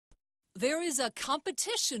There is a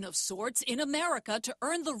competition of sorts in America to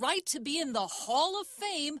earn the right to be in the Hall of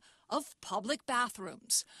Fame of public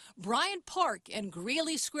bathrooms. Bryant Park and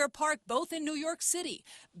Greeley Square Park, both in New York City.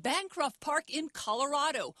 Bancroft Park in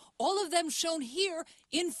Colorado. All of them shown here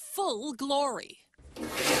in full glory. But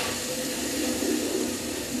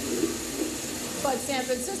San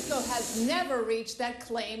Francisco has never reached that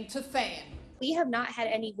claim to fame. We have not had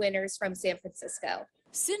any winners from San Francisco.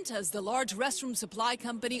 Cintas, the large restroom supply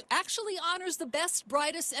company, actually honors the best,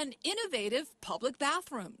 brightest, and innovative public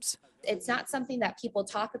bathrooms. It's not something that people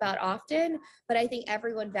talk about often, but I think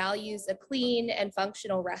everyone values a clean and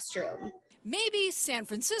functional restroom. Maybe San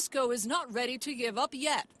Francisco is not ready to give up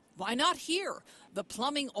yet. Why not here? The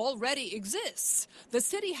plumbing already exists. The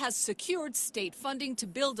city has secured state funding to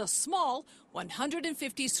build a small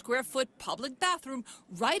 150-square-foot public bathroom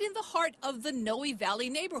right in the heart of the Noe Valley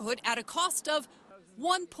neighborhood at a cost of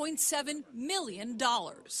 $1.7 million.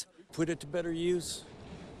 Put it to better use.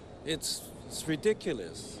 It's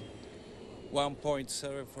ridiculous.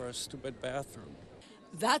 1.7 for a stupid bathroom.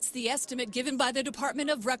 That's the estimate given by the Department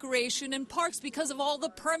of Recreation and Parks because of all the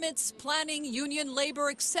permits, planning, union labor,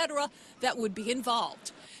 etc. that would be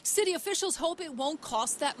involved. City officials hope it won't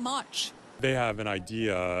cost that much. They have an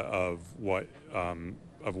idea of what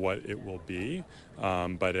it will be,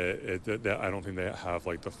 but I don't think they have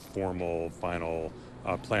like the formal final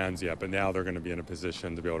plans yet. But now they're going to be in a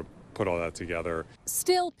position to be able to put all that together.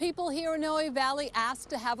 Still, people here in Noe Valley asked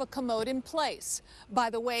to have a commode in place. By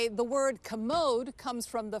the way, the word commode comes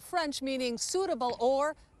from the French meaning suitable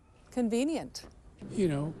or convenient. You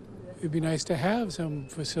know, it'd be nice to have some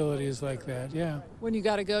facilities like that, yeah. When you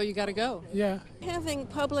gotta go, you gotta go. Yeah. Having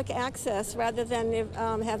public access rather than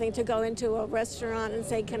having to go into a restaurant and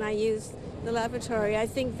say, can I use the lavatory? I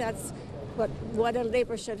think that's what a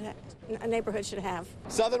neighborhood should have.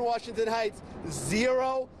 Southern Washington Heights,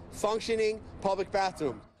 0 functioning public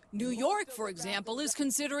bathrooms. New York, for example, is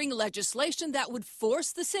considering legislation that would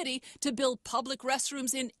force the city to build public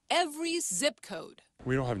restrooms in every zip code.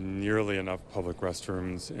 We don't have nearly enough public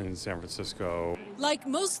restrooms in San Francisco. Like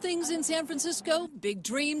most things in San Francisco, big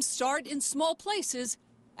dreams start in small places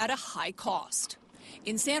at a high cost.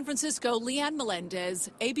 In San Francisco, Leanne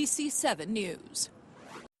Melendez, ABC 7 News.